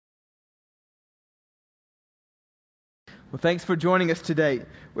Well, thanks for joining us today.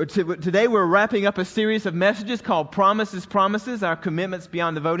 Today we're wrapping up a series of messages called Promises, Promises, Our Commitments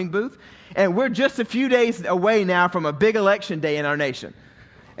Beyond the Voting Booth. And we're just a few days away now from a big election day in our nation.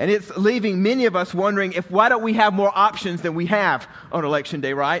 And it's leaving many of us wondering why don't we have more options than we have on election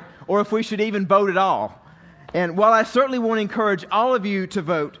day, right? Or if we should even vote at all. And while I certainly want to encourage all of you to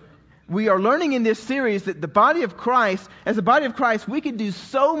vote, we are learning in this series that the body of Christ, as a body of Christ, we can do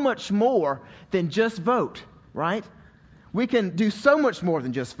so much more than just vote, right? We can do so much more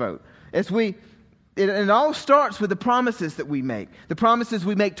than just vote. It all starts with the promises that we make. The promises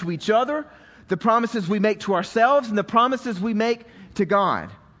we make to each other, the promises we make to ourselves, and the promises we make to God.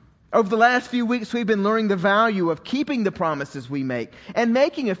 Over the last few weeks, we've been learning the value of keeping the promises we make and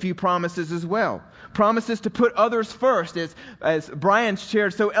making a few promises as well. Promises to put others first, as Brian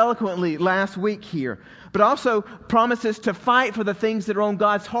shared so eloquently last week here. But also promises to fight for the things that are on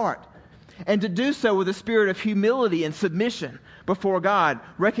God's heart. And to do so with a spirit of humility and submission before God,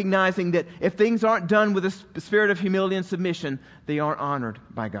 recognizing that if things aren't done with a spirit of humility and submission, they aren't honored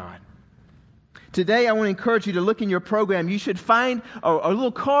by God. Today, I want to encourage you to look in your program. You should find a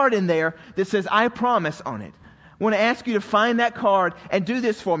little card in there that says, I promise on it. I want to ask you to find that card and do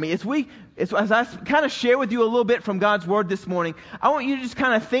this for me. As I kind of share with you a little bit from God's Word this morning, I want you to just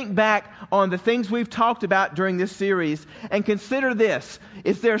kind of think back on the things we've talked about during this series and consider this.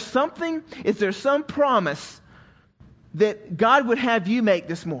 Is there some promise that God would have you make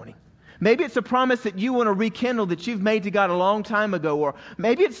this morning? Maybe it's a promise that you want to rekindle that you've made to God a long time ago, or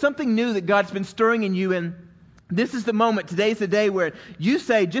maybe it's something new that God's been stirring in you, and this is the moment, today's the day where you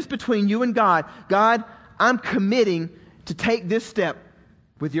say, just between you and God, God, I'm committing to take this step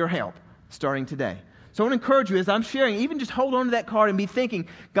with your help, starting today. So I want to encourage you as I'm sharing, even just hold on to that card and be thinking,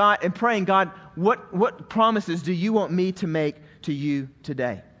 God, and praying, God, what promises do you want me to make to you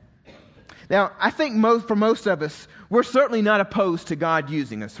today? Now, I think for most of us, we're certainly not opposed to God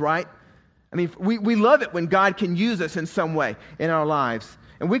using us, right? I mean, we love it when God can use us in some way in our lives.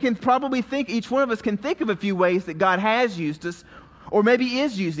 And we can probably each one of us can think of a few ways that God has used us, or maybe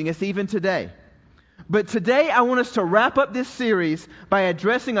is using us even today. But today I want us to wrap up this series by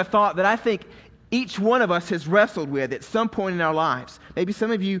addressing a thought that I think each one of us has wrestled with at some point in our lives. Maybe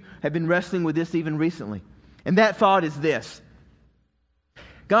some of you have been wrestling with this even recently. And that thought is this: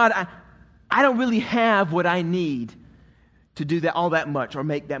 God, I don't really have what I need to do all that much or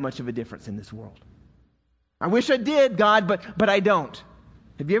make that much of a difference in this world. I wish I did, God, but I don't.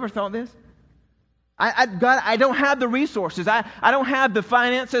 Have you ever thought this? God, I don't have the resources. I don't have the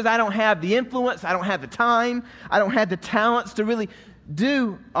finances. I don't have the influence. I don't have the time. I don't have the talents to really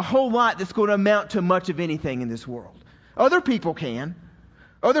do a whole lot that's going to amount to much of anything in this world. Other people can.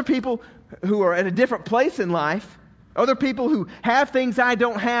 Other people who are at a different place in life. Other people who have things I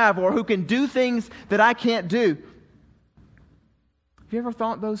don't have, or who can do things that I can't do. Have you ever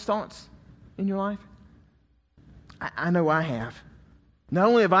thought those thoughts in your life? I know I have. Not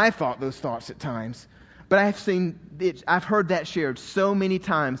only have I thought those thoughts at times, but I've heard that shared so many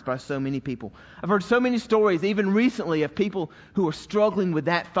times by so many people. I've heard so many stories, even recently, of people who are struggling with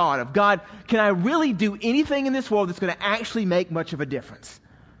that thought of, God, can I really do anything in this world that's going to actually make much of a difference?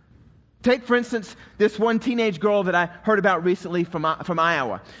 Take, for instance, this one teenage girl that I heard about recently from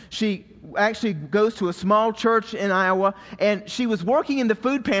Iowa. She actually goes to a small church in Iowa, and she was working in the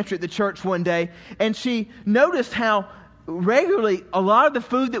food pantry at the church one day, and she noticed how regularly a lot of the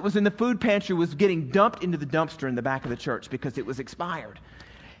food that was in the food pantry was getting dumped into the dumpster in the back of the church because it was expired.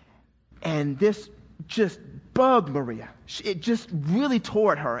 And this just bugged Maria. It just really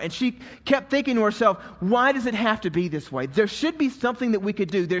tore at her. And she kept thinking to herself, why does it have to be this way? There should be something that we could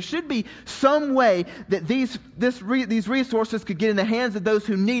do. There should be some way that these resources could get in the hands of those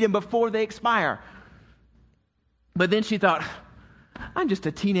who need them before they expire. But then she thought, I'm just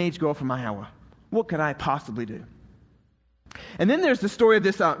a teenage girl from Iowa. What could I possibly do? And then there's the story of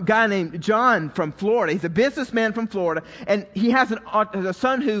this guy named John from Florida. He's a businessman from Florida, and he has a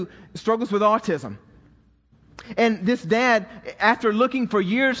son who struggles with autism. And this dad, after looking for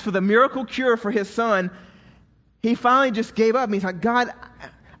years for the miracle cure for his son, he finally just gave up. And he's like, God,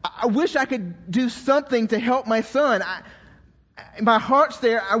 I wish I could do something to help my son. My heart's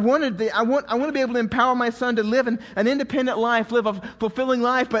there. I want to be able to empower my son to live an independent life, live a fulfilling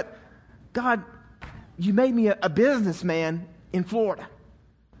life. But God, you made me a businessman in Florida.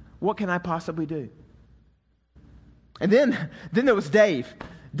 What can I possibly do? And then there was Dave.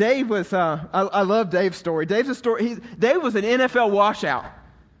 Dave was, I love Dave's story. Dave was an NFL washout.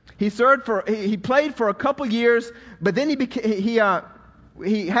 He played for a couple years, but then he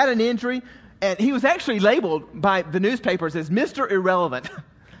had an injury, and he was actually labeled by the newspapers as Mr. Irrelevant.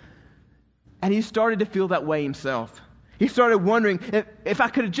 And he started to feel that way himself. He started wondering if I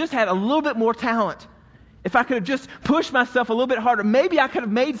could have just had a little bit more talent, if I could have just pushed myself a little bit harder, maybe I could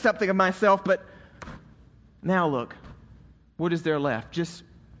have made something of myself, but now look, what is there left? Just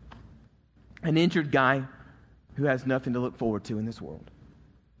an injured guy who has nothing to look forward to in this world.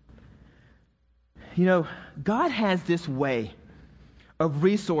 You know, God has this way of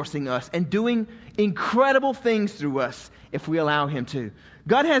resourcing us and doing incredible things through us if we allow Him to.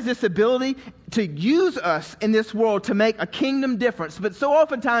 God has this ability to use us in this world to make a kingdom difference. But so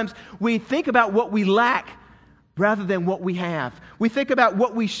oftentimes we think about what we lack rather than what we have. We think about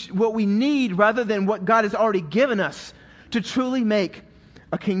what we need rather than what God has already given us to truly make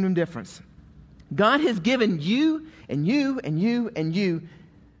a kingdom difference. God has given you and you and you and you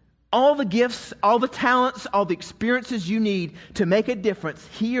all the gifts, all the talents, all the experiences you need to make a difference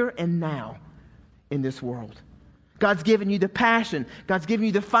here and now in this world. God's given you the passion. God's given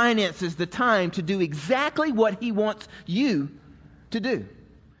you the finances, the time to do exactly what He wants you to do.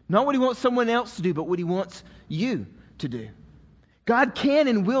 Not what He wants someone else to do, but what He wants you to do. God can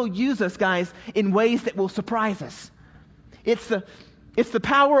and will use us, guys, in ways that will surprise us. It's the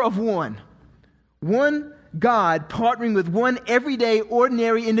power of one. One God partnering with one everyday,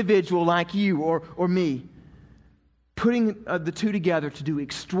 ordinary individual like you or me, putting the two together to do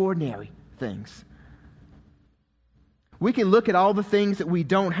extraordinary things. We can look at all the things that we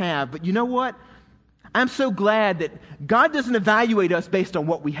don't have, but you know what? I'm so glad that God doesn't evaluate us based on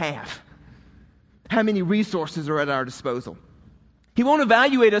what we have, how many resources are at our disposal. He won't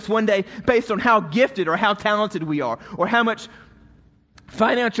evaluate us one day based on how gifted or how talented we are, or how much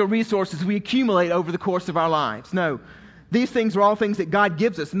financial resources we accumulate over the course of our lives. No, these things are all things that God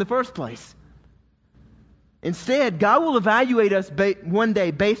gives us in the first place. Instead, God will evaluate us one day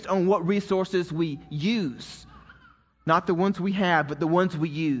based on what resources we use. Not the ones we have, but the ones we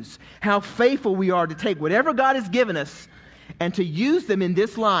use. How faithful we are to take whatever God has given us and to use them in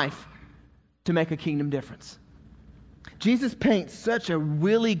this life to make a kingdom difference. Jesus paints such a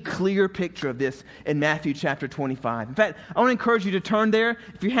really clear picture of this in Matthew chapter 25. In fact, I want to encourage you to turn there.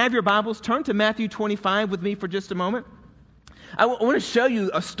 If you have your Bibles, turn to Matthew 25 with me for just a moment. I want to show you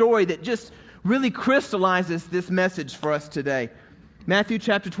a story that just really crystallizes this message for us today. Matthew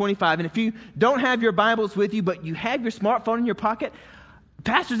chapter 25. And if you don't have your Bibles with you, but you have your smartphone in your pocket,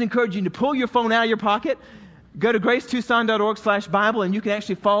 pastors encourage you to pull your phone out of your pocket, go to gracetucson.org/Bible, and you can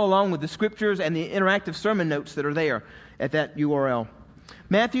actually follow along with the scriptures and the interactive sermon notes that are there at that URL.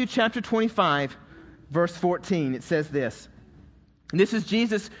 Matthew chapter 25, verse 14. It says this. And this is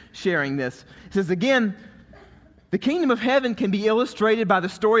Jesus sharing this. It says, again, the kingdom of heaven can be illustrated by the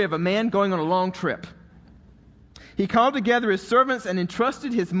story of a man going on a long trip. He called together his servants and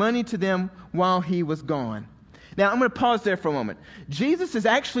entrusted his money to them while he was gone. Now, I'm going to pause there for a moment. Jesus is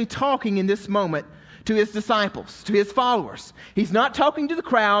actually talking in this moment to his disciples, to his followers. He's not talking to the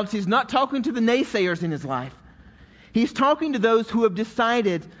crowds. He's not talking to the naysayers in his life. He's talking to those who have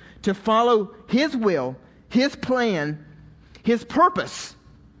decided to follow his will, his plan, his purpose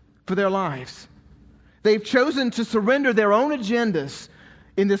for their lives. They've chosen to surrender their own agendas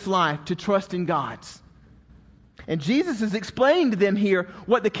in this life to trust in God's. And Jesus is explaining to them here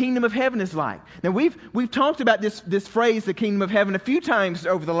what the kingdom of heaven is like. Now, we've talked about this phrase, the kingdom of heaven, a few times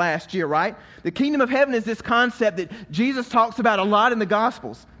over the last year, right? The kingdom of heaven is this concept that Jesus talks about a lot in the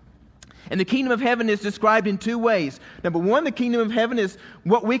Gospels. And the kingdom of heaven is described in two ways. Number one, the kingdom of heaven is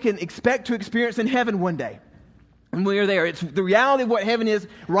what we can expect to experience in heaven one day. And we are there. It's the reality of what heaven is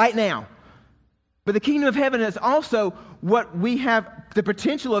right now. But the kingdom of heaven is also what we have the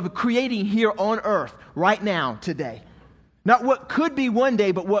potential of creating here on earth right now, today. Not what could be one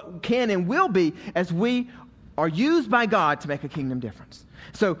day, but what can and will be as we are used by God to make a kingdom difference.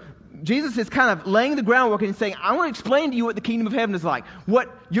 So Jesus is kind of laying the groundwork and saying, I want to explain to you what the kingdom of heaven is like.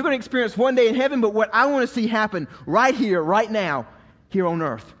 What you're going to experience one day in heaven, but what I want to see happen right here, right now, here on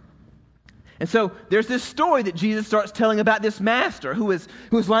earth. And so there's this story that Jesus starts telling about this master who is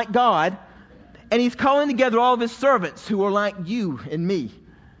like God. And he's calling together all of his servants who are like you and me.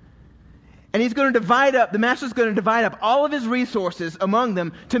 And he's going to the master's going to divide up all of his resources among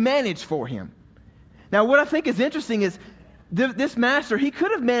them to manage for him. Now, what I think is interesting is this master, he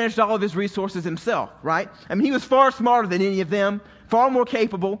could have managed all of his resources himself, right? I mean, he was far smarter than any of them, far more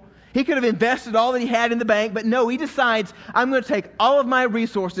capable. He could have invested all that he had in the bank, but no, he decides, I'm going to take all of my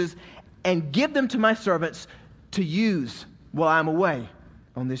resources and give them to my servants to use while I'm away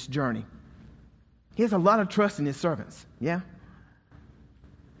on this journey. He has a lot of trust in his servants, yeah?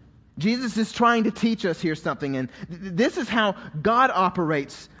 Jesus is trying to teach us here something, and this is how God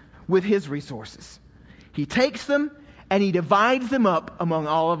operates with his resources. He takes them and he divides them up among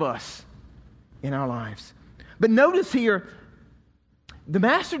all of us in our lives. But notice here, the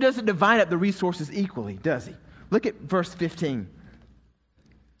master doesn't divide up the resources equally, does he? Look at verse 15.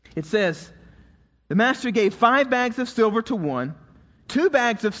 It says, the master gave 5 bags of silver to one, 2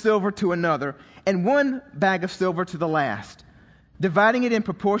 bags of silver to another, and 1 bag of silver to the last, dividing it in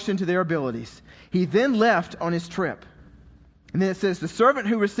proportion to their abilities. He then left on his trip. And then it says, the servant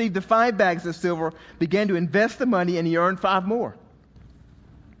who received the 5 bags of silver began to invest the money, and he earned 5 more.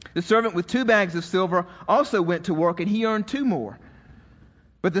 The servant with 2 bags of silver also went to work, and he earned 2 more.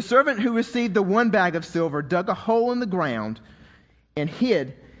 But the servant who received the 1 bag of silver dug a hole in the ground and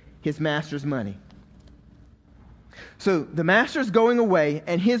hid his master's money. So the master's going away,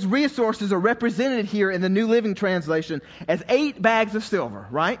 and his resources are represented here in the New Living Translation as 8 bags of silver,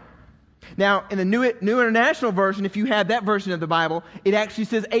 right? Now, in the New International Version, if you have that version of the Bible, it actually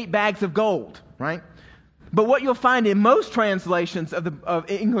says 8 bags of gold, right? But what you'll find in most translations of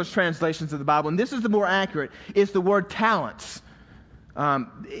English translations of the Bible, and this is the more accurate, is the word talents.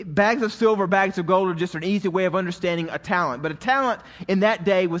 Bags of silver, bags of gold are just an easy way of understanding a talent. But a talent in that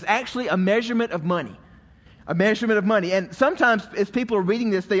day was actually a measurement of money. A measurement of money. And sometimes as people are reading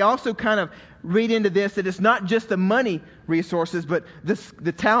this, they also kind of read into this that it's not just the money resources, but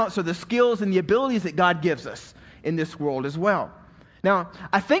the talents or the skills and the abilities that God gives us in this world as well. Now,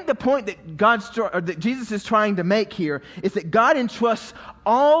 I think the point that Jesus is trying to make here is that God entrusts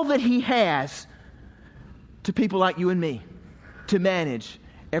all that He has to people like you and me to manage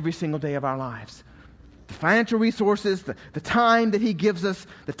every single day of our lives. The financial resources, the time that He gives us,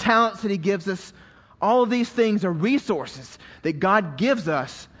 the talents that He gives us, all of these things are resources that God gives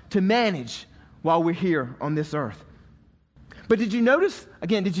us to manage while we're here on this earth. But did you notice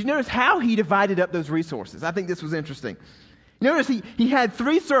how He divided up those resources? I think this was interesting. Notice he had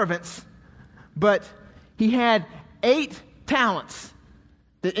 3 servants, but he had 8 talents.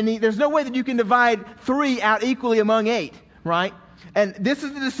 And there's no way that you can divide 3 out equally among 8, right? And this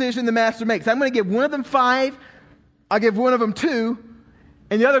is the decision the master makes. I'm going to give one of them 5, I'll give one of them 2,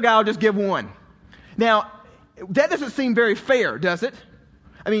 and the other guy will just give 1. Now, that doesn't seem very fair, does it?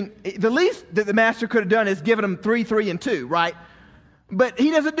 I mean, the least that the master could have done is given them 3, 3, and 2, right? But he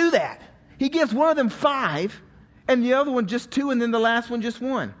doesn't do that. He gives one of them 5, and the other one just 2, and then the last one just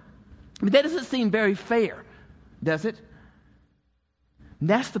 1. I mean, that doesn't seem very fair, does it? And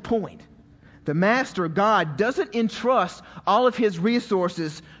that's the point. The Master, God, doesn't entrust all of His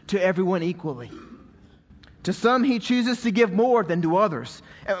resources to everyone equally. To some, He chooses to give more than to others.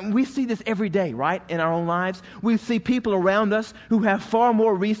 And we see this every day, right, in our own lives. We see people around us who have far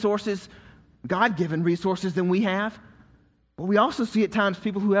more resources, God-given resources, than we have. But we also see at times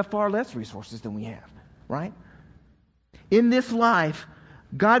people who have far less resources than we have, right? In this life,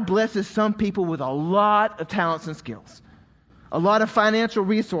 God blesses some people with a lot of talents and skills. A lot of financial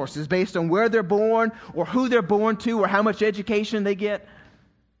resources based on where they're born or who they're born to or how much education they get.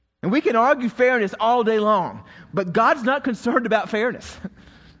 And we can argue fairness all day long, but God's not concerned about fairness.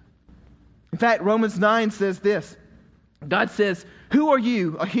 In fact, Romans 9 says this. God says, "Who are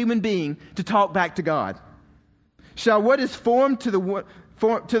you, a human being, to talk back to God? Shall what is formed say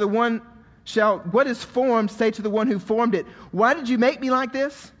to the one who formed it, why did you make me like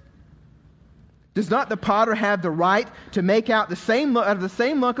this? Does not the potter have the right to make out of the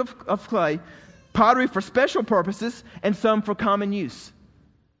same lump of clay pottery for special purposes and some for common use?"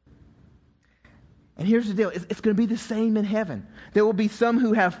 And here's the deal. It's going to be the same in heaven. There will be some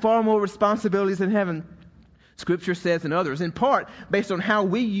who have far more responsibilities in heaven, Scripture says, than others, in part based on how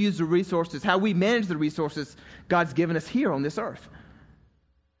we use the resources, how we manage the resources God's given us here on this earth.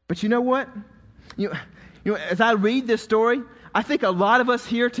 But you know what? You know, as I read this story, I think a lot of us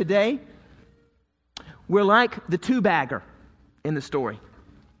here today, we're like the 2-bagger in the story.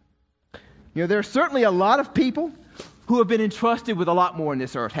 You know, there are certainly a lot of people who have been entrusted with a lot more in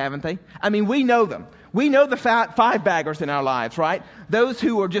this earth, haven't they? I mean, we know them. We know the 5-baggers in our lives, right? Those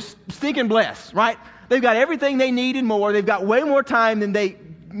who are just stinking blessed, right? They've got everything they need and more. They've got way more time than they,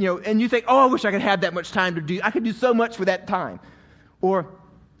 and you think, oh, I wish I could have that much time to do. I could do so much with that time. Or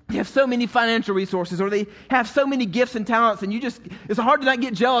they have so many financial resources, or they have so many gifts and talents, and it's hard to not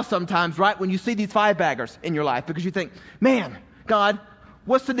get jealous sometimes, right, when you see these 5-baggers in your life, because you think, man, God,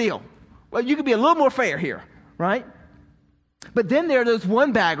 what's the deal? Well, you could be a little more fair here, right? But then there are those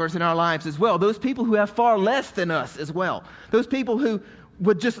 1-baggers in our lives as well, those people who have far less than us as well, those people who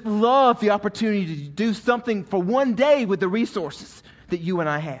would just love the opportunity to do something for one day with the resources that you and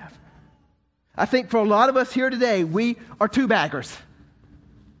I have. I think for a lot of us here today, we are 2-baggers.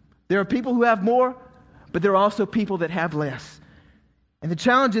 There are people who have more, but there are also people that have less. And the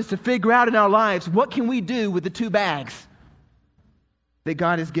challenge is to figure out in our lives, what can we do with the 2 bags that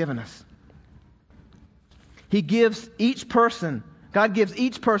God has given us? God gives each person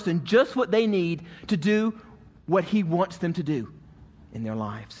just what they need to do what He wants them to do in their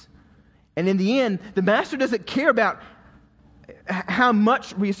lives. And in the end, the Master doesn't care about how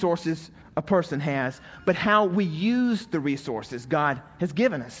much resources a person has, but how we use the resources God has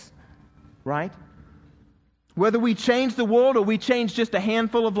given us, right? Whether we change the world or we change just a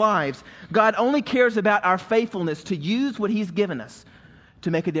handful of lives, God only cares about our faithfulness to use what He's given us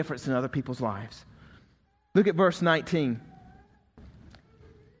to make a difference in other people's lives. Look at verse 19.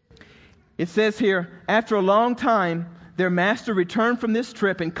 It says here, after a long time, their master returned from this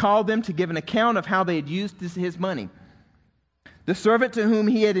trip and called them to give an account of how they had used his money. The servant to whom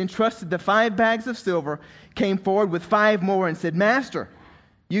he had entrusted the 5 bags of silver came forward with 5 more and said, Master,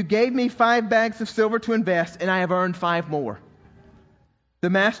 you gave me 5 bags of silver to invest, and I have earned 5 more. The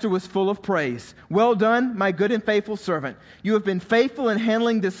master was full of praise. Well done, my good and faithful servant. You have been faithful in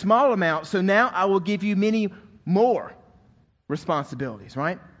handling this small amount, so now I will give you many more responsibilities,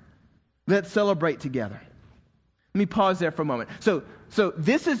 right? Let's celebrate together. Let me pause there for a moment. So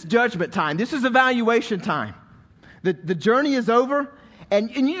this is judgment time. This is evaluation time. The journey is over,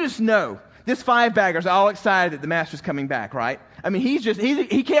 and you just know this 5-bagger's all excited that the master's coming back, right? I mean,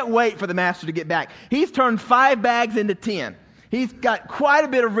 he can't wait for the master to get back. He's turned 5 bags into 10. He's got quite a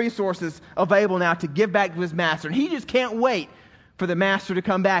bit of resources available now to give back to his master, and he just can't wait for the master to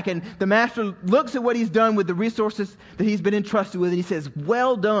come back. And the master looks at what he's done with the resources that he's been entrusted with, and he says,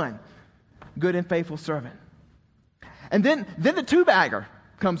 well done, good and faithful servant. And then the 2-bagger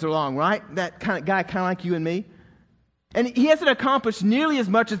comes along, right? That kind of guy, kind of like you and me. And he hasn't accomplished nearly as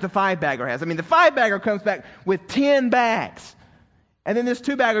much as the 5-bagger has. I mean, the 5-bagger comes back with 10 bags. And then this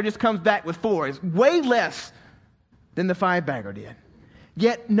 2-bagger just comes back with 4. It's way less than the 5-bagger did.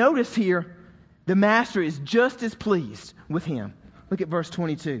 Yet, notice here, the master is just as pleased with him. Look at verse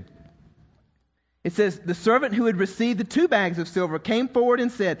 22. It says, the servant who had received the 2 bags of silver came forward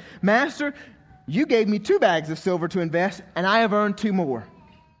and said, Master, you gave me 2 bags of silver to invest, and I have earned 2 more.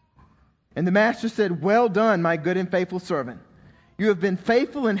 And the master said, well done, my good and faithful servant. You have been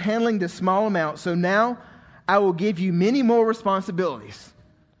faithful in handling this small amount, so now I will give you many more responsibilities.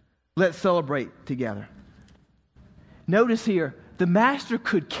 Let's celebrate together. Notice here, the master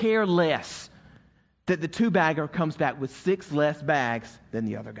could care less that the 2-bagger comes back with 6 less bags than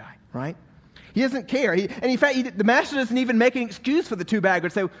the other guy, right? He doesn't care. And in fact, the master doesn't even make an excuse for the 2-bagger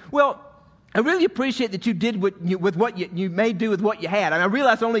to say, well, I really appreciate that you did what you may do with what you had. I mean, I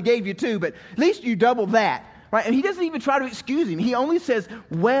realize I only gave you 2, but at least you doubled that, right? And he doesn't even try to excuse him. He only says,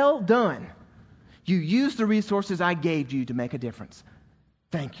 well done. You used the resources I gave you to make a difference.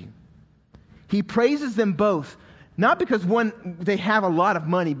 Thank you. He praises them both, not because they have a lot of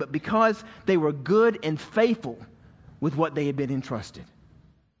money, but because they were good and faithful with what they had been entrusted.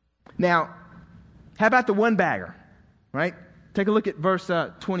 Now, how about the 1-bagger, right? Take a look at verse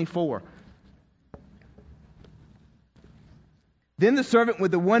 24. Then the servant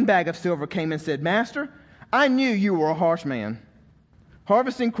with the 1 bag of silver came and said, Master, I knew you were a harsh man,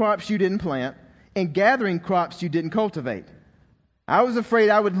 harvesting crops you didn't plant and gathering crops you didn't cultivate. I was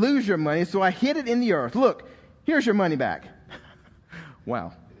afraid I would lose your money, so I hid it in the earth. Look, here's your money back.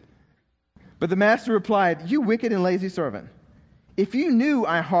 Wow. But the master replied, you wicked and lazy servant. If you knew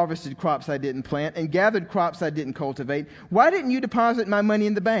I harvested crops I didn't plant and gathered crops I didn't cultivate, why didn't you deposit my money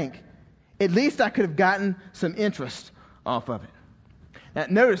in the bank? At least I could have gotten some interest off of it. Now,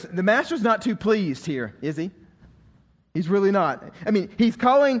 notice, the master's not too pleased here, is he? He's really not. I mean, he's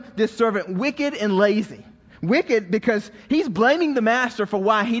calling this servant wicked and lazy. Wicked because he's blaming the master for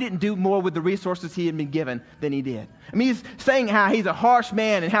why he didn't do more with the resources he had been given than he did. I mean, he's saying how he's a harsh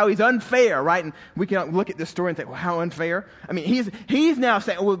man and how he's unfair, right? And we can look at this story and think, well, how unfair? I mean, he's now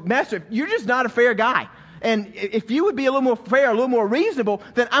saying, well, master, you're just not a fair guy. And if you would be a little more fair, a little more reasonable,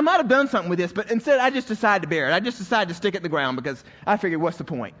 then I might have done something with this. But instead, I just decided to bear it. I just decided to stick it in the ground because I figured, what's the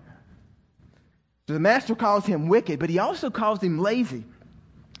point? So the master calls him wicked, but he also calls him lazy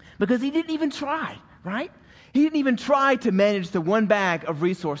because he didn't even try, right? He didn't even try to manage the 1 bag of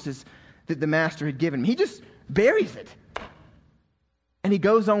resources that the master had given him. He just buries it. And he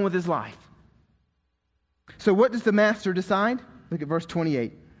goes on with his life. So what does the master decide? Look at verse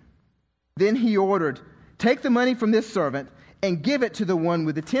 28. Then he ordered, take the money from this servant and give it to the one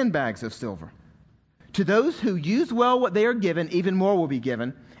with the 10 bags of silver. To those who use well what they are given, even more will be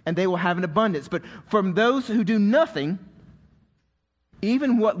given, and they will have an abundance. But from those who do nothing,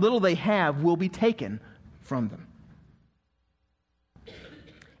 even what little they have will be taken from them.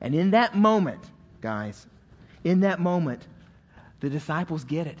 And in that moment, guys, in that moment, the disciples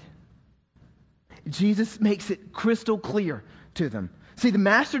get it. Jesus makes it crystal clear to them. See, the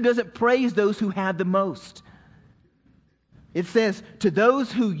master doesn't praise those who have the most. It says, to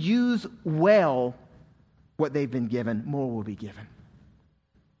those who use well what they've been given, more will be given.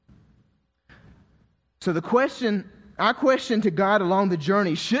 So our question to God along the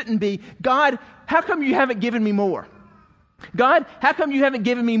journey shouldn't be, God, how come you haven't given me more? God, how come you haven't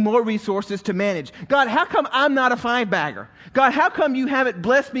given me more resources to manage? God, how come I'm not a five-bagger? God, how come you haven't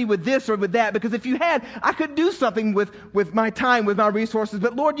blessed me with this or with that? Because if you had, I could do something with my time, with my resources.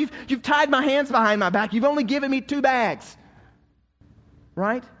 But Lord, you've tied my hands behind my back. You've only given me 2 bags.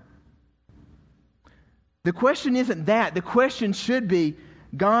 Right? The question isn't that. The question should be,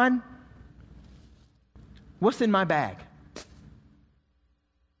 God, what's in my bag?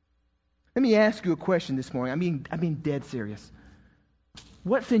 Let me ask you a question this morning. I'm being dead serious.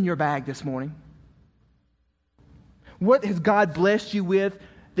 What's in your bag this morning? What has God blessed you with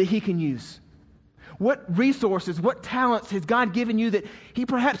that He can use? What resources, what talents has God given you that He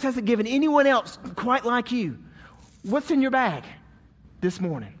perhaps hasn't given anyone else quite like you? What's in your bag this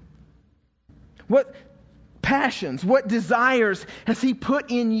morning? What passions, what desires has He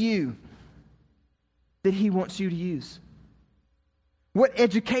put in you that He wants you to use? What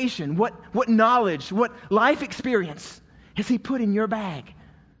education, what knowledge, what life experience has He put in your bag?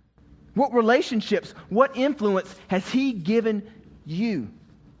 What relationships, what influence has He given you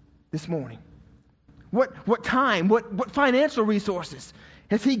this morning? What time, what financial resources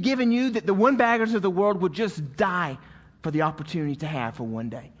has He given you that the one-baggers of the world would just die for the opportunity to have for one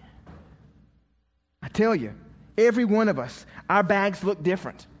day? I tell you, every one of us, our bags look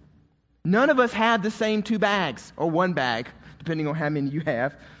different. None of us have the same 2 bags or 1 bag, depending on how many you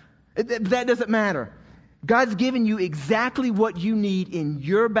have. That doesn't matter. God's given you exactly what you need in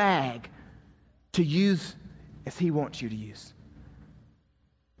your bag to use as He wants you to use.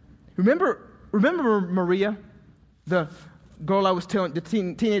 Remember Maria, the girl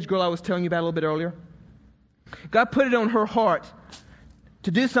teenage girl I was telling you about a little bit earlier? God put it on her heart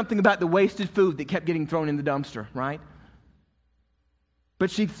to do something about the wasted food that kept getting thrown in the dumpster, right? But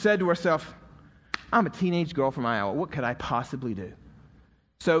she said to herself, I'm a teenage girl from Iowa. What could I possibly do?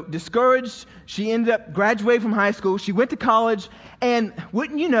 So discouraged, she ended up graduating from high school. She went to college, and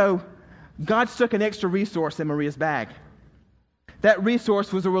wouldn't you know, God stuck an extra resource in Maria's bag. That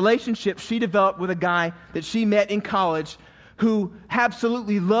resource was a relationship she developed with a guy that she met in college who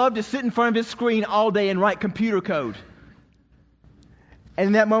absolutely loved to sit in front of his screen all day and write computer code. And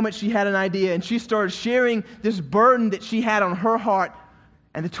in that moment, she had an idea, and she started sharing this burden that she had on her heart,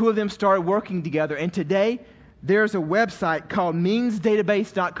 and the two of them started working together. And today, there's a website called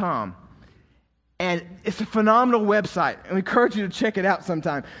meansdatabase.com. And it's a phenomenal website. I encourage you to check it out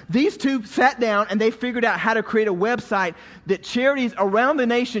sometime. These two sat down and they figured out how to create a website that charities around the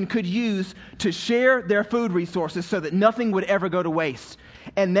nation could use to share their food resources so that nothing would ever go to waste.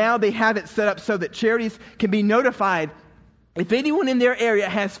 And now they have it set up so that charities can be notified if anyone in their area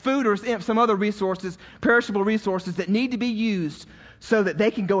has food or some other resources, perishable resources that need to be used, so that they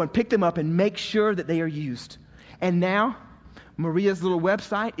can go and pick them up and make sure that they are used. And now, Maria's little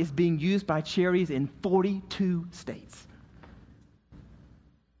website is being used by charities in 42 states.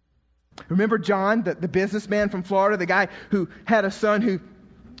 Remember John, the businessman from Florida, the guy who had a son who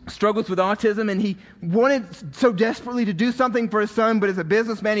struggles with autism, and he wanted so desperately to do something for his son, but as a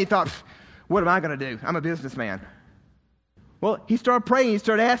businessman, he thought, what am I going to do? I'm a businessman. Well, he started praying. He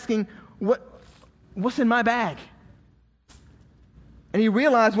started asking, what's in my bag? And he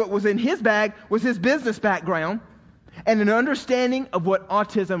realized what was in his bag was his business background and an understanding of what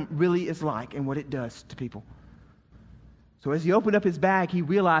autism really is like and what it does to people. So as he opened up his bag, he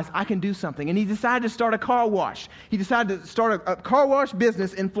realized, I can do something. And he decided to start a car wash. He decided to start a car wash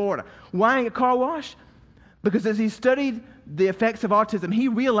business in Florida. Why a car wash? Because as he studied the effects of autism, he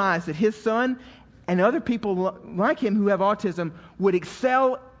realized that his son and other people like him who have autism would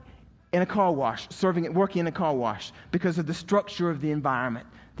excel in a car wash, working in a car wash, because of the structure of the environment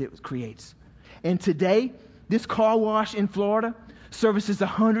that it creates. And today, this car wash in Florida services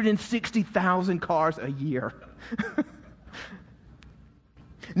 160,000 cars a year.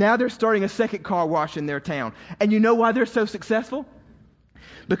 Now they're starting a second car wash in their town. And you know why they're so successful?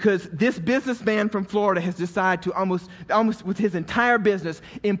 Because this businessman from Florida has decided to almost with his entire business,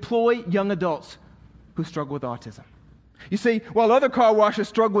 employ young adults who struggle with autism. You see, while other car washers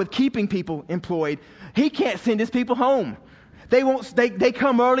struggle with keeping people employed, he can't send his people home. They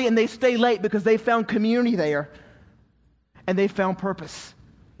come early and they stay late because they found community there. And they found purpose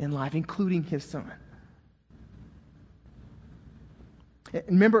in life, including his son.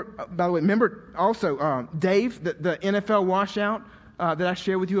 Remember also Dave, the NFL washout that I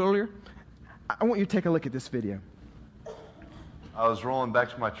shared with you earlier? I want you to take a look at this video. I was rolling back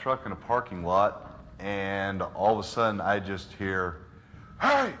to my truck in a parking lot, and all of a sudden I just hear,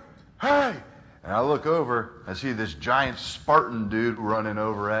 "Hey, hey!" And I look over, I see this giant Spartan dude running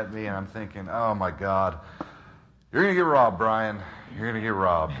over at me, and I'm thinking, oh my God, you're going to get robbed, Brian. You're going to get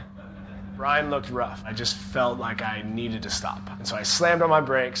robbed. Brian looked rough. I just felt like I needed to stop. And so I slammed on my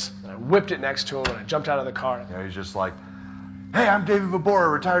brakes, and I whipped it next to him, and I jumped out of the car. You know, he's just like, "Hey, I'm David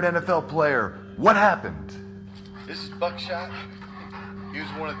Vobora, retired NFL player. What happened?" This is Buckshot. He was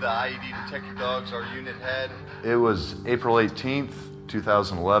one of the IED detector dogs our unit had. It was April 18th,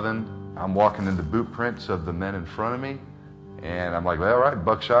 2011. I'm walking in the boot prints of the men in front of me, and I'm like, well, all right,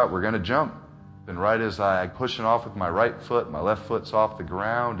 Buckshot, we're going to jump. And right as I pushing off with my right foot, my left foot's off the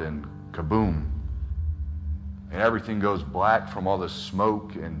ground, and kaboom. And everything goes black from all the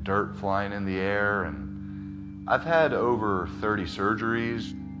smoke and dirt flying in the air. And I've had over 30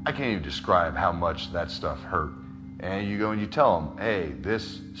 surgeries. I can't even describe how much that stuff hurt. And you go and you tell them, hey,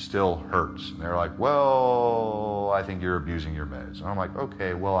 this still hurts. And they're like, well, I think you're abusing your meds. And I'm like,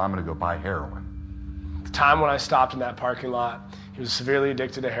 okay, well, I'm going to go buy heroin. At the time when I stopped in that parking lot, he was severely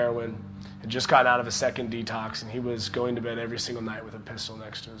addicted to heroin, had just gotten out of a second detox, and he was going to bed every single night with a pistol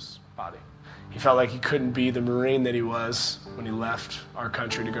next to his body. He felt like he couldn't be the Marine that he was when he left our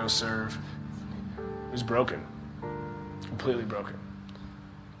country to go serve. He was broken, completely broken.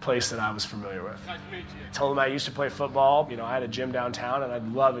 Place that I was familiar with. Nice to meet you. I told him I used to play football. You know, I had a gym downtown, and I'd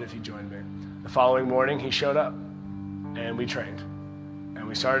love it if he joined me. The following morning, he showed up, and we trained. And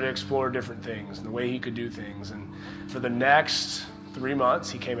we started to explore different things and the way he could do things. And for the next 3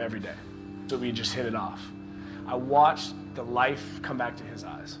 months, he came every day. So we just hit it off. I watched the life come back to his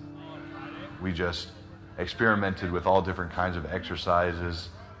eyes. We just experimented with all different kinds of exercises,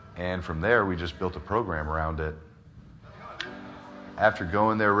 and from there, we just built a program around it. After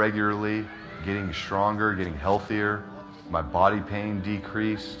going there regularly, getting stronger, getting healthier, my body pain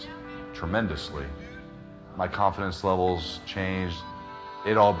decreased tremendously. My confidence levels changed.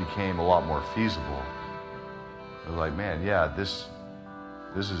 It all became a lot more feasible. I was like, man, yeah, this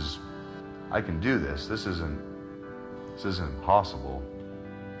is, I can do this. This isn't impossible.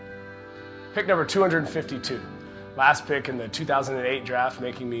 Pick number 252. Last pick in the 2008 draft,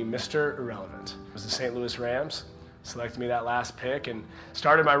 making me Mr. Irrelevant. It was the St. Louis Rams. Selected me that last pick and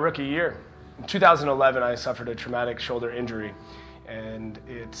started my rookie year. In 2011, I suffered a traumatic shoulder injury, and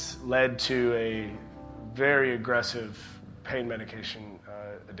it led to a very aggressive pain medication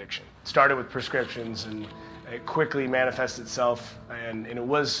addiction. It started with prescriptions, and it quickly manifested itself, and it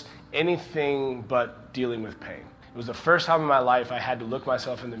was anything but dealing with pain. It was the first time in my life I had to look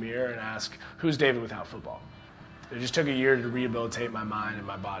myself in the mirror and ask, who's David without football? It just took a year to rehabilitate my mind and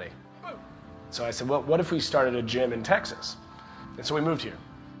my body. So I said, well, what if we started a gym in Texas? And so we moved here.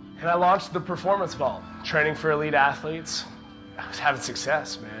 And I launched the Performance Vault, training for elite athletes. I was having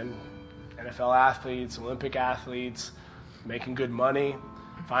success, man. NFL athletes, Olympic athletes, making good money,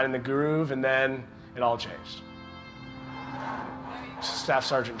 finding the groove, and then it all changed. Staff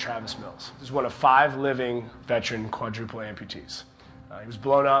Sergeant Travis Mills. He was one of 5 living veteran quadruple amputees. He was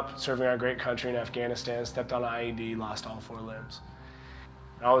blown up serving our great country in Afghanistan, stepped on an IED, lost all 4 limbs.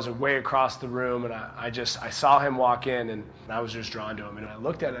 I was way across the room, and I saw him walk in, and I was just drawn to him. And I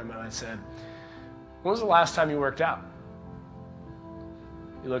looked at him, and I said, when was the last time you worked out?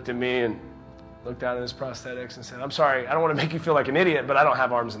 He looked at me and looked down at his prosthetics and said, I'm sorry, I don't want to make you feel like an idiot, but I don't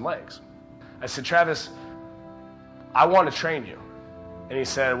have arms and legs. I said, Travis, I want to train you. And he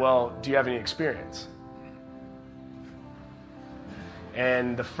said, well, do you have any experience?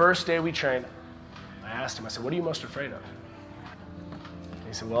 And the first day we trained, I asked him, I said, what are you most afraid of?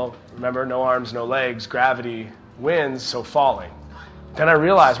 He said, well, remember, no arms, no legs, gravity wins, so falling. Then I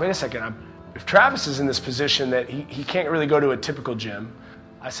realized, wait a second, if Travis is in this position that he can't really go to a typical gym,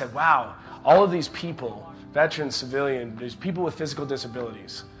 I said, wow, all of these people, veterans, civilian, there's people with physical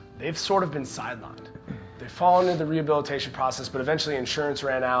disabilities, they've sort of been sidelined. They've fallen into the rehabilitation process, but eventually insurance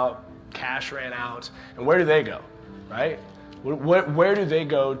ran out, cash ran out, and where do they go, right? Where do they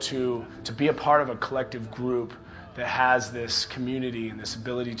go to be a part of a collective group that has this community and this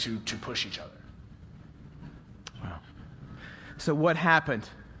ability to push each other? Wow. So what happened?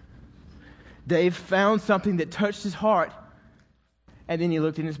 Dave found something that touched his heart, and then he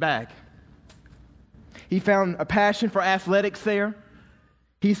looked in his bag. He found a passion for athletics there.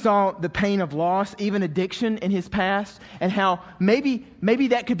 He saw the pain of loss, even addiction in his past, and how maybe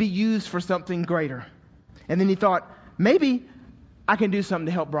that could be used for something greater. And then he thought, maybe I can do something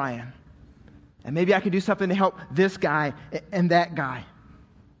to help Brian. And maybe I can do something to help this guy and that guy.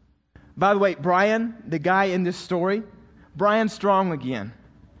 By the way, Brian, the guy in this story, Brian's strong again.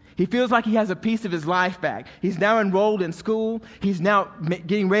 He feels like he has a piece of his life back. He's now enrolled in school. He's now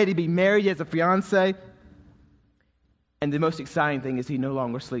getting ready to be married as a fiancé. And the most exciting thing is he no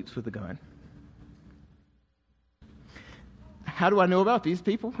longer sleeps with a gun. How do I know about these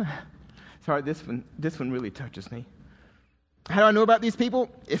people? Sorry, this one really touches me. How do I know about these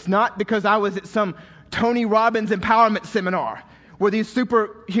people? It's not because I was at some Tony Robbins empowerment seminar where these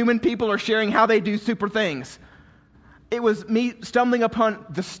superhuman people are sharing how they do super things. It was me stumbling upon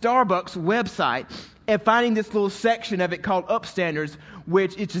the Starbucks website and finding this little section of it called Upstanders,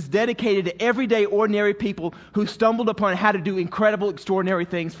 which is just dedicated to everyday, ordinary people who stumbled upon how to do incredible, extraordinary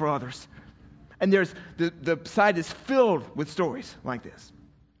things for others. And there's the site is filled with stories like this.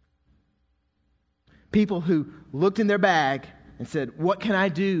 People who looked in their bag and said, what can I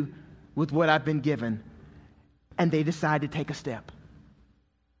do with what I've been given? And they decide to take a step.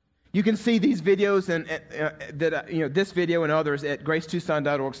 You can see these videos and this video and others at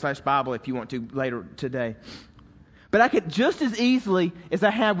gracetucson.org/Bible if you want to later today. But I could just as easily as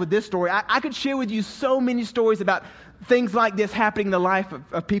I have with this story, I could share with you so many stories about things like this happening in the life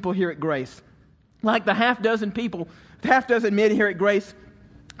of people here at Grace. Like the half dozen men here at Grace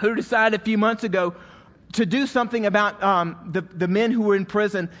who decided a few months ago to do something about the men who were in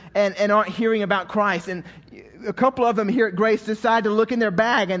prison and aren't hearing about Christ. And a couple of them here at Grace decided to look in their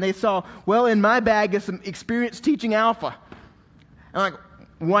bag and they saw, well, in my bag is some experience teaching Alpha. I'm like,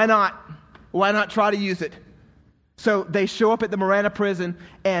 why not? Why not try to use it? So they show up at the Marana prison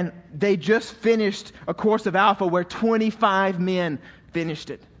and they just finished a course of Alpha where 25 men finished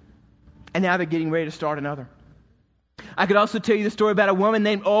it. And now they're getting ready to start another. I could also tell you the story about a woman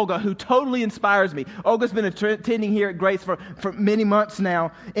named Olga who totally inspires me. Olga's been attending here at Grace for many months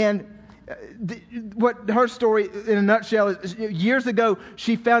now. And what her story in a nutshell is, years ago,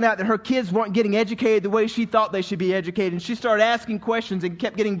 she found out that her kids weren't getting educated the way she thought they should be educated. And she started asking questions and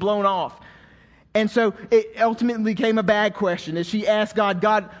kept getting blown off. And so it ultimately became a bag question as she asked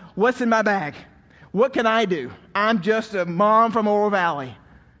God, what's in my bag? What can I do? I'm just a mom from Oro Valley.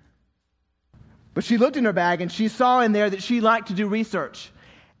 But she looked in her bag and she saw in there that she liked to do research.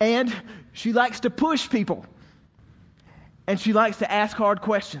 And she likes to push people. And she likes to ask hard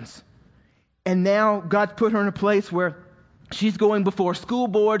questions. And now God's put her in a place where she's going before school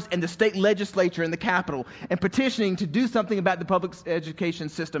boards and the state legislature in the Capitol and petitioning to do something about the public education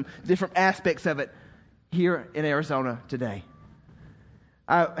system, different aspects of it here in Arizona today.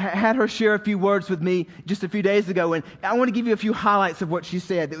 I had her share a few words with me just a few days ago, and I want to give you a few highlights of what she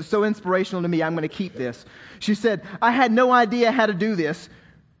said. It was so inspirational to me, I'm going to keep this. She said, I had no idea how to do this,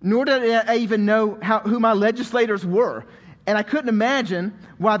 nor did I even know who my legislators were. And I couldn't imagine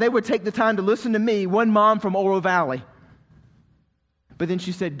why they would take the time to listen to me, one mom from Oro Valley. But then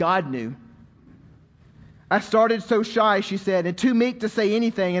she said, God knew. I started so shy, she said, and too meek to say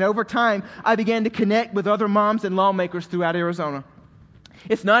anything. And over time, I began to connect with other moms and lawmakers throughout Arizona.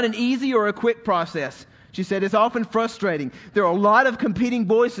 It's not an easy or a quick process. She said, it's often frustrating. There are a lot of competing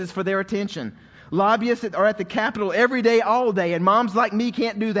voices for their attention. Lobbyists are at the Capitol every day, all day, and moms like me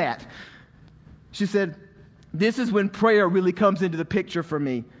can't do that. She said, this is when prayer really comes into the picture for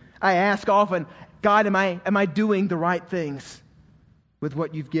me. I ask often, God, am I doing the right things with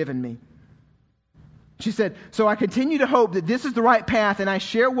what you've given me? She said, so I continue to hope that this is the right path, and I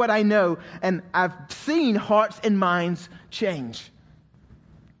share what I know, and I've seen hearts and minds change.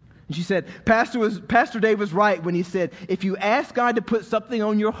 And she said, Pastor Dave was right when he said, if you ask God to put something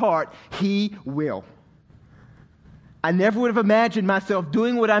on your heart, He will. I never would have imagined myself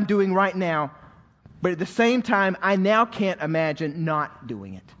doing what I'm doing right now, but at the same time, I now can't imagine not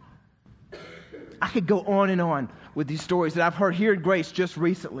doing it. I could go on and on with these stories that I've heard here at Grace just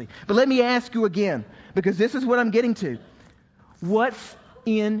recently. But let me ask you again, because this is what I'm getting to. What's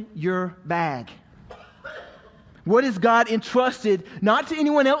in your bag? What has God entrusted, not to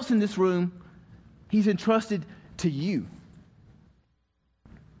anyone else in this room, He's entrusted to you?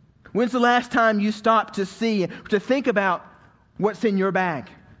 When's the last time you stopped to see, to think about what's in your bag?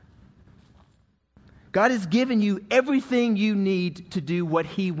 God has given you everything you need to do what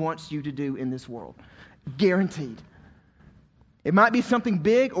He wants you to do in this world. Guaranteed. It might be something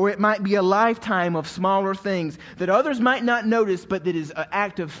big, or it might be a lifetime of smaller things that others might not notice, but that is an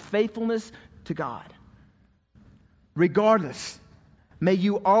act of faithfulness to God. Regardless, may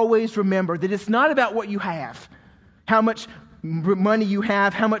you always remember that it's not about what you have, how much money you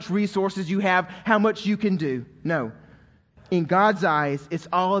have, how much resources you have, how much you can do. No. In God's eyes, it's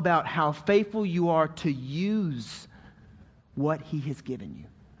all about how faithful you are to use what He has given you.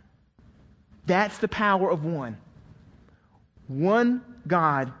 That's the power of one. One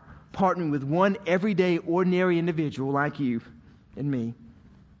God partnering with one everyday, ordinary individual like you and me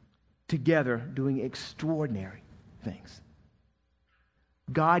together doing extraordinary things.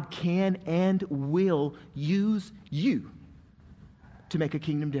 God can and will use you to make a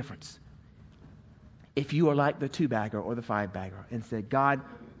kingdom difference. If you are like the 2-bagger or the 5-bagger and said, God,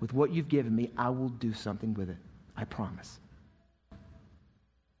 with what you've given me, I will do something with it. I promise.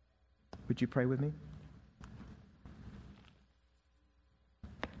 Would you pray with me?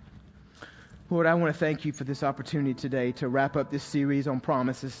 Lord, I want to thank you for this opportunity today to wrap up this series on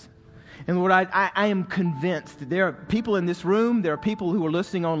promises. And Lord, I am convinced that there are people in this room, there are people who are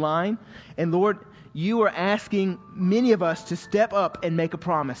listening online, and Lord, you are asking many of us to step up and make a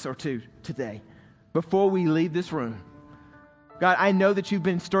promise or two today before we leave this room. God, I know that you've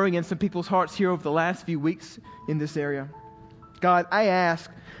been stirring in some people's hearts here over the last few weeks in this area. God, I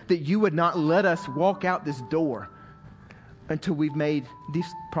ask that you would not let us walk out this door until we've made these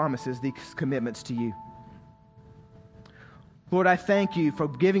promises, these commitments to you. Lord, I thank you for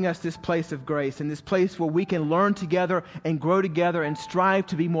giving us this place of grace and this place where we can learn together and grow together and strive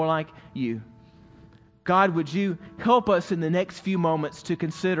to be more like you. God, would you help us in the next few moments to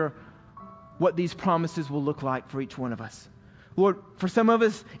consider what these promises will look like for each one of us. Lord, for some of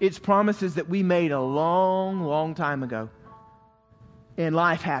us, it's promises that we made a long, long time ago. And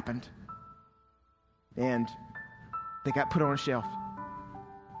life happened. And they got put on a shelf.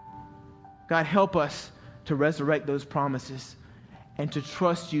 God, help us to resurrect those promises and to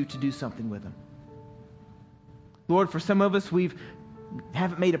trust you to do something with them. Lord, for some of us, we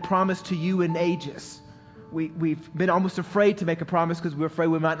haven't made a promise to you in ages. We've been almost afraid to make a promise because we're afraid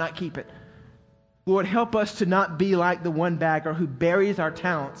we might not keep it. Lord, help us to not be like the 1-bagger who buries our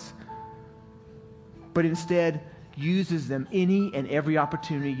talents, but instead uses them any and every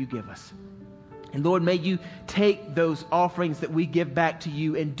opportunity you give us. And Lord, may you take those offerings that we give back to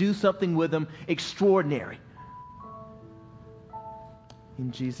you and do something with them extraordinary.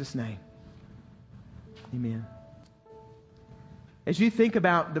 In Jesus' name, amen. As you think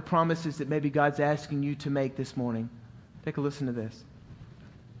about the promises that maybe God's asking you to make this morning, take a listen to this.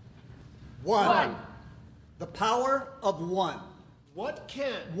 One. The power of one. What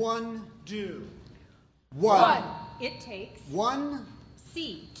can One. do? One. It takes One.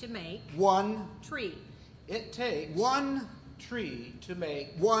 seed to make One. tree. It takes One. tree to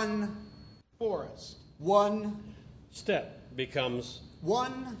make One. forest. One. Step becomes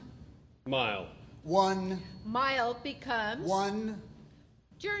One. mile. One. Mile becomes One.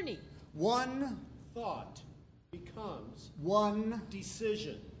 journey. One. Thought becomes One.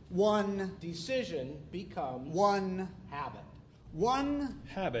 decision. One. Decision becomes One. habit. One.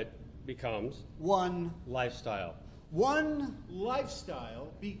 Habit becomes One. lifestyle. One. Lifestyle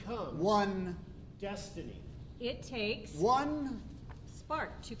becomes One. destiny. It takes One.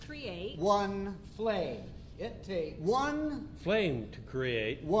 spark to create. One. Flame. It takes One. Flame to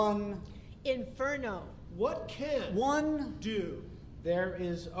create. One. Inferno. what can One. do. There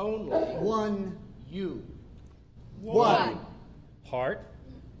is only One. you. One. Heart.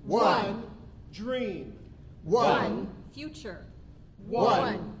 One. dream. One. Future.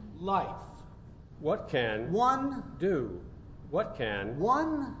 One. Life. What can One. do? What can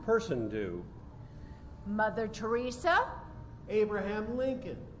One. person do? Mother Teresa. Abraham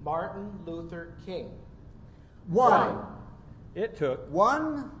Lincoln. Martin Luther King. One. It took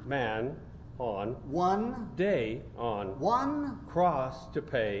One. man on One. day on One. cross to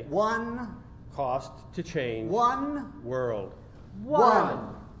pay One. cost to change One. world.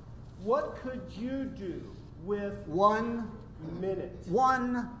 One. What could you do with One. minute,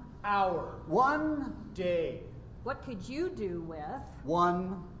 One. hour, One. day? What could you do with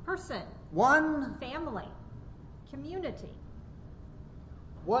One. person, One. family, community?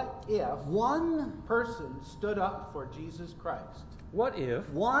 What if One. person stood up for Jesus Christ? What if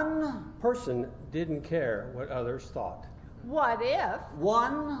One. person didn't care what others thought? What if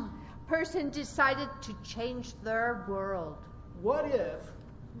One. person decided to change their world? What if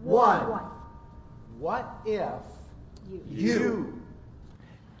One. What if You.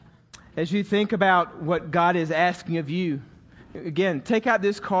 As you think about what God is asking of you, again, take out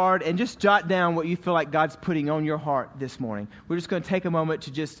this card and just jot down what you feel like God's putting on your heart this morning. We're just going to take a moment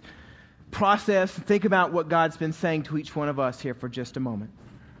to just process and think about what God's been saying to each one of us here for just a moment.